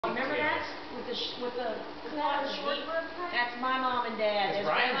with the short. That's my mom and dad. It's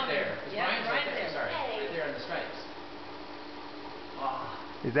Brian's there. It's yeah, Brian's there. Sorry, right there on the stripes. Oh.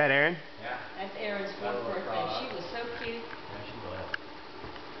 Is that Erin? Yeah. That's Erin's 4th birthday. She was so cute. Yeah, she was.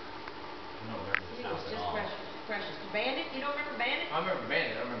 I don't remember this house at all. She was just precious. Bandit? You don't remember Bandit? I remember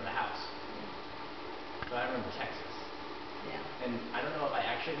Bandit. I don't remember the house. But I remember Texas. Yeah. And I don't know if I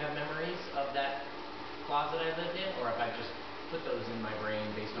actually have memories of that closet I lived in, or if I just put those in my brain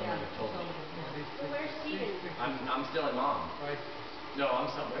based on what you've told me. So where's Steven? I'm still in Mom. Right. No, I'm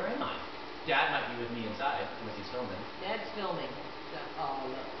somewhere. Where am I? Dad might be with me inside, unless he's filming. Dad's filming. Oh,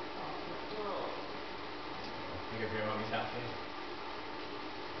 look. Look at Grandmommy's outfit.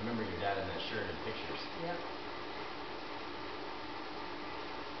 I remember your dad in that shirt in pictures. Yep.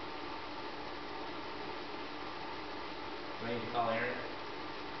 Do I need to call Erin?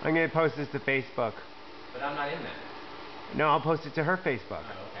 I'm going to post this to Facebook. But I'm not in that. No, I'll post it to her Facebook.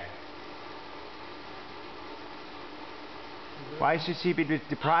 Oh, okay. Why should she be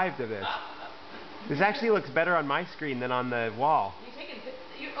deprived of this? This actually looks better on my screen than on the wall. You taking?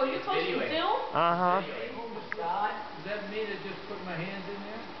 You're posting film? Uh-huh. Oh God. Is that me that just put my hands in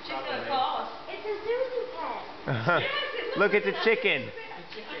there? She's gonna call us. It's a Zuzu pet. Yes, Look, it's a chicken.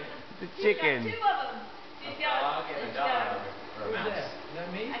 It's a chicken. She's got 2 of them. She's got a dog and a dog. Or a Who's mouse. that? Is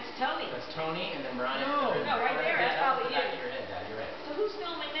that me? That's Tony. That's Tony, and then Brian. No, right there. That's probably you. Back of your head, Dad. You're right. So who's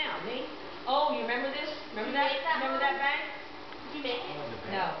filming now? Me? Oh, you remember this? Remember that? Remember that bank? Did you make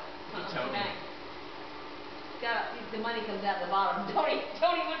it? No. Tony. Bank. The money comes out the bottom. Tony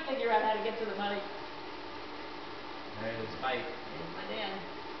would figure out how to get to the money. There's his bike. There's my dad.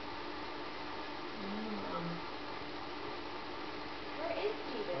 Where is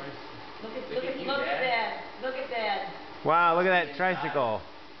Steven? Look at Dad. Look at Dad. Wow, look at that tricycle.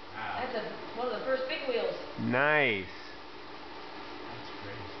 Wow. That's one of the first big wheels. Nice. That's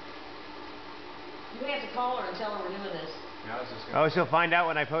great. We have to call her and tell her we're doing this. I was just Oh, she'll find out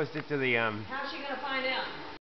when I post it to the How's she gonna find out?